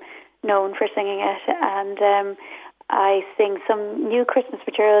become known for singing it, and I sing some new Christmas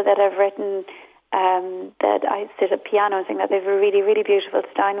material that I've written, that I sit at piano and sing that. They have a really, really beautiful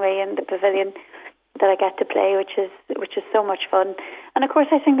Steinway in the Pavilion that I get to play, which is so much fun. And of course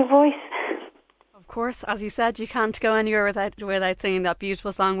I sing the voice. Of course, as you said, you can't go anywhere without singing that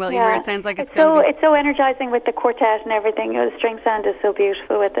beautiful song. Well, it sounds like it's so energizing with the quartet and everything. You know, the string sound is so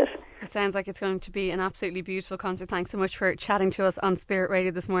beautiful with it. It sounds like it's going to be an absolutely beautiful concert. Thanks so much for chatting to us on Spirit Radio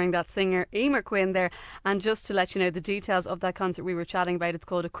this morning. That singer Eimear Quinn there. And just to let you know the details of that concert we were chatting about, it's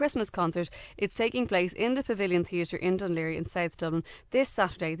called a Christmas concert. It's taking place in the Pavilion Theatre in Dunleary in South Dublin this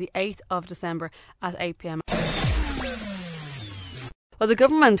Saturday, the 8th of December at 8 p.m. Well, the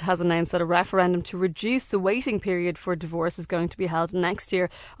government has announced that a referendum to reduce the waiting period for divorce is going to be held next year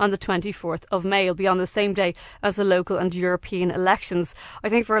on the 24th of May. It'll be on the same day as the local and European elections. I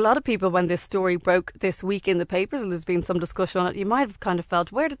think for a lot of people, when this story broke this week in the papers, and there's been some discussion on it, you might have kind of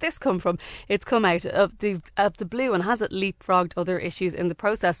felt, where did this come from? It's come out of the blue, and has it leapfrogged other issues in the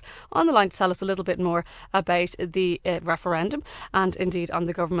process? On the line to tell us a little bit more about the referendum and indeed on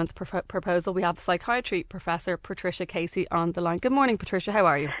the government's proposal, we have psychiatry Professor Patricia Casey on the line. Good morning, Patricia. How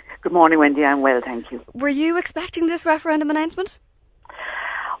are you? Good morning, Wendy. I'm well, thank you. Were you expecting this referendum announcement?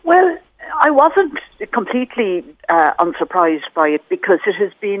 Well, I wasn't completely unsurprised by it, because it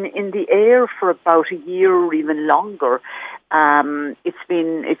has been in the air for about a year or even longer.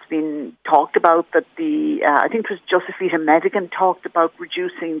 It's been talked about that I think it was Josephina Madigan talked about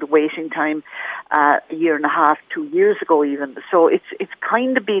reducing the waiting time a year and a half, 2 years ago even. So it's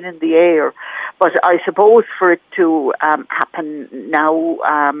kind of been in the air. But I suppose for it to happen now,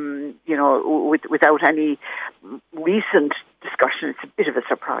 without any recent discussion, it's a bit of a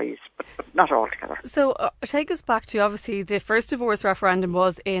surprise, but not altogether. So take us back to, obviously, the first divorce referendum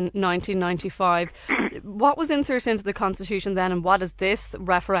was in 1995. What was inserted into the Constitution then, and what is this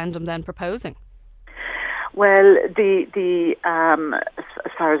referendum then proposing? Well, as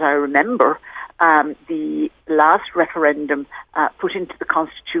far as I remember, the last referendum put into the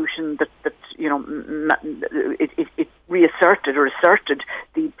Constitution that it reasserted or asserted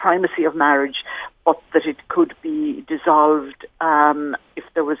the primacy of marriage, but that it could be dissolved if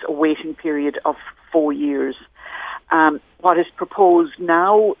there was a waiting period of 4 years. What is proposed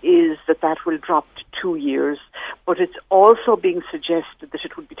now is that will drop to 2 years, but it's also being suggested that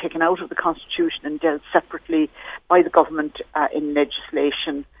it would be taken out of the Constitution and dealt separately by the government in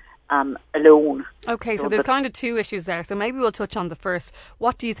legislation alone. Okay, so there's kind of two issues there. So maybe we'll touch on the first.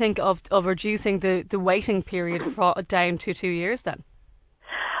 What do you think of reducing the waiting period down to 2 years then?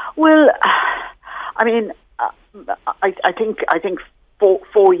 Well, I mean, I think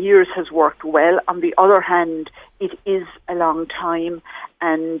 4 years has worked well. On the other hand, it is a long time,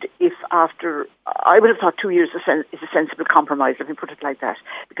 and I would have thought 2 years is a sensible compromise, let me put it like that,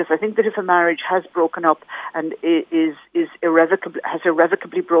 because I think that if a marriage has broken up and has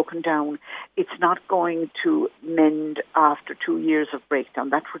irrevocably broken down, it's not going to mend after 2 years of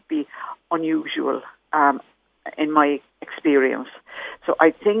breakdown. That would be unusual in my experience. So I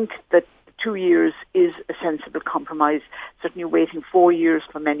think that 2 years is a sensible compromise. Certainly waiting 4 years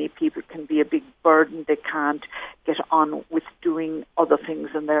for many people can be a big burden. They can't get on with doing other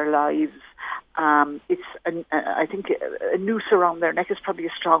things in their lives. I think a noose around their neck is probably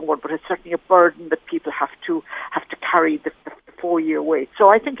a strong word, but it's certainly a burden that people have to carry the 4 year wait. So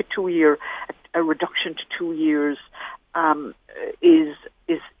I think a reduction to 2 years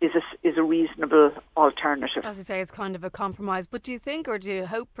is a reasonable alternative. As you say, it's kind of a compromise. But do you think, or do you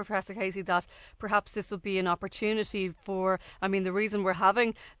hope, Professor Casey, that perhaps this will be an opportunity for, the reason we're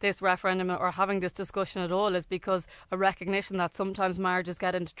having this referendum or having this discussion at all is because a recognition that sometimes marriages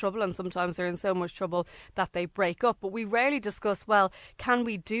get into trouble and sometimes they're in so much trouble that they break up. But we rarely discuss, well, can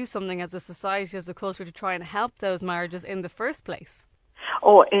we do something as a society, as a culture, to try and help those marriages in the first place?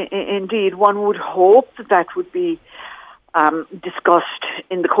 Oh, indeed. One would hope that would be discussed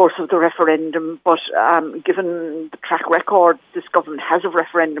in the course of the referendum, but given the track record this government has of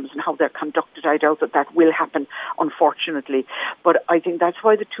referendums and how they're conducted, I doubt that will happen, unfortunately. But I think that's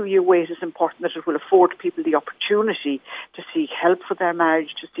why the 2 year wait is important, that it will afford people the opportunity to seek help for their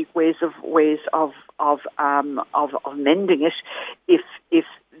marriage, to seek ways of mending it, if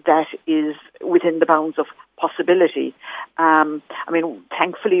that is within the bounds of possibility.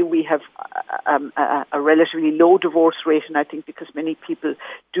 Thankfully we have a relatively low divorce rate, and I think because many people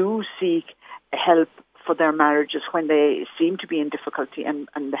do seek help for their marriages when they seem to be in difficulty, and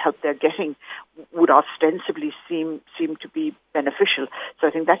the help they're getting would ostensibly seem to be beneficial. So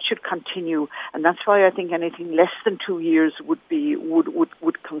I think that should continue, and that's why I think anything less than 2 years would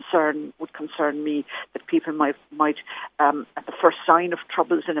concern me, that people might at the first sign of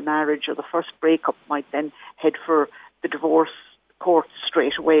troubles in a marriage or the first breakup might then head for the divorce court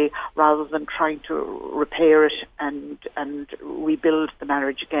straight away, rather than trying to repair it and rebuild the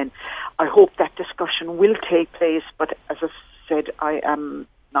marriage again. I hope that discussion will take place, but as I said, I am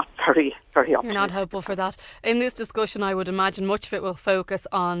not very, very optimistic. You're not hopeful for that. In this discussion, I would imagine much of it will focus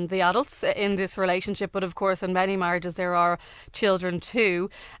on the adults in this relationship, but of course in many marriages there are children too.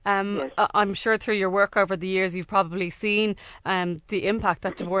 Yes. I'm sure through your work over the years you've probably seen the impact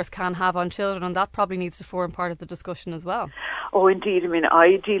that divorce can have on children, and that probably needs to form part of the discussion as well. Oh, indeed. I mean,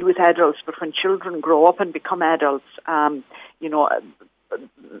 I deal with adults, but when children grow up and become adults,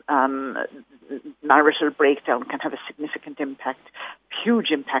 marital breakdown can have a significant impact,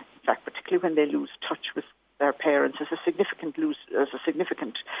 huge impact, in fact, particularly when they lose touch with their parents. As a significant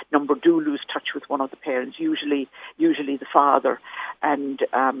number do lose touch with one of the parents, usually the father, and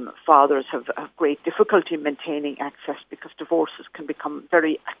fathers have great difficulty maintaining access because divorces can become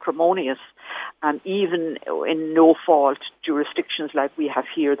very acrimonious, and even in no-fault jurisdictions like we have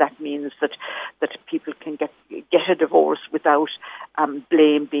here, that means that people can get a divorce without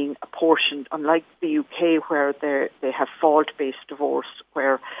blame being apportioned, unlike the UK where they have fault-based divorce,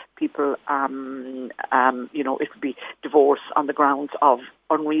 where people, it could be divorce on the grounds of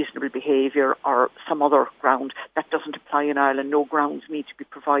unreasonable behaviour or some other ground. That doesn't apply in Ireland. No grounds need to be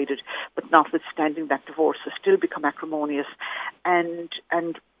provided. But notwithstanding that, divorce has still become acrimonious, and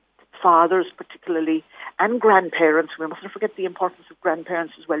fathers particularly, and grandparents, we mustn't forget the importance of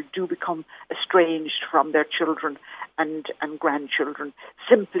grandparents as well, do become estranged from their children and grandchildren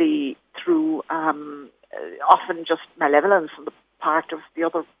simply through often just malevolence on the part of the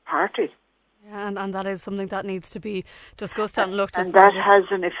other party. Yeah, and that is something that needs to be discussed and looked at. And that has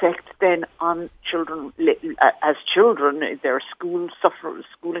an effect then on children. As children, their schooling suffers.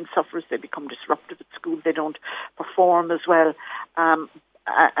 They become disruptive at school. They don't perform as well. And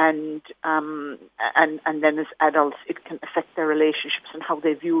then as adults, it can affect their relationships and how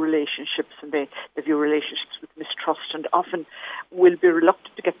they view relationships, and they view relationships with mistrust, and often will be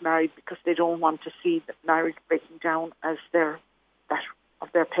reluctant to get married because they don't want to see that marriage breaking down as that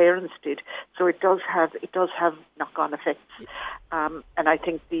of their parents did. So it does have knock-on effects, and I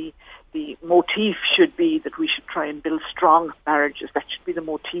think the motif should be that we should try and build strong marriages. That should be the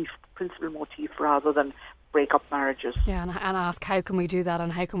principal motif, rather than break up marriages. Yeah, and ask how can we do that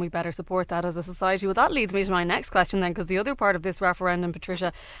and how can we better support that as a society. Well, that leads me to my next question then, because the other part of this referendum,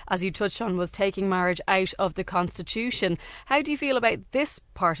 Patricia, as you touched on, was taking marriage out of the Constitution. How do you feel about this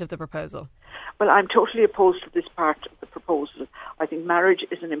part of the proposal? Well, I'm totally opposed to this part of the proposal. I think marriage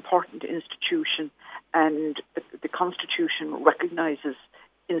is an important institution, and the Constitution recognises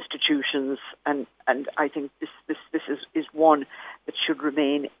institutions, and I think this is one that should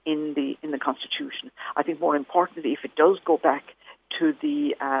remain in the Constitution. I think more importantly, if it does go back to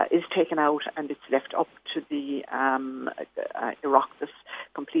is taken out and it's left up to the Oireachtas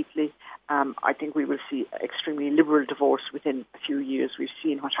completely, I think we will see extremely liberal divorce within a few years. We've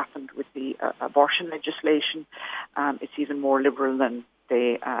seen what happened with the abortion legislation. It's even more liberal than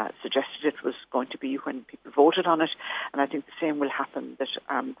they suggested it was going to be when people voted on it, and I think the same will happen, that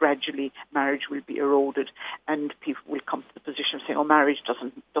gradually marriage will be eroded and people will come to the position of saying, oh, marriage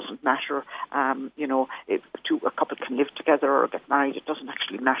doesn't matter, if a couple can live together or get married, it doesn't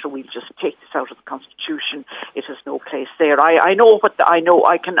actually matter, we'll just take this out of the Constitution, it has no place there. I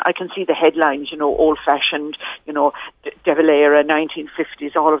can see the headlines, old-fashioned, De Valera,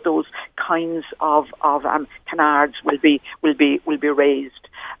 1950s, all of those kinds of canards will be raised.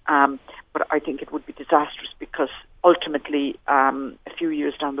 But I think it would be disastrous because ultimately, a few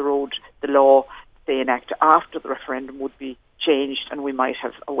years down the road, the law they enact after the referendum would be changed, and we might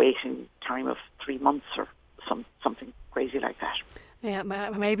have a waiting time of 3 months or something crazy like that. Yeah,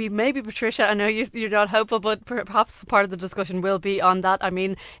 maybe Patricia, I know you're not hopeful, but perhaps part of the discussion will be on that. I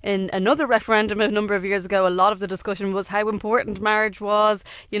mean, in another referendum a number of years ago, a lot of the discussion was how important marriage was,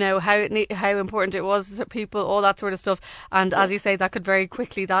 how important it was to people, all that sort of stuff. And as you say, that could very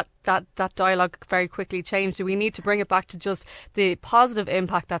quickly, that dialogue very quickly change. Do we need to bring it back to just the positive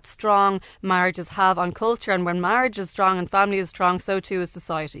impact that strong marriages have on culture? And when marriage is strong and family is strong, so too is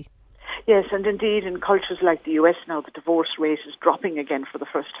society. Yes, and indeed in cultures like the US now, the divorce rate is dropping again for the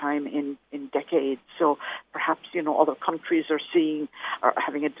first time in decades. So perhaps, other countries are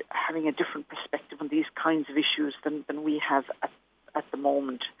having a different perspective on these kinds of issues than we have at the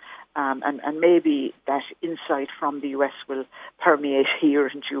moment. And maybe that insight from the US will permeate here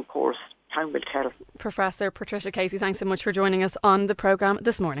in due course. Time will tell. Professor Patricia Casey, thanks so much for joining us on the programme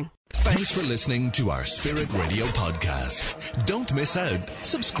this morning. Thanks for listening to our Spirit Radio podcast. Don't miss out.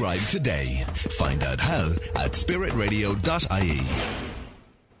 Subscribe today. Find out how at spiritradio.ie.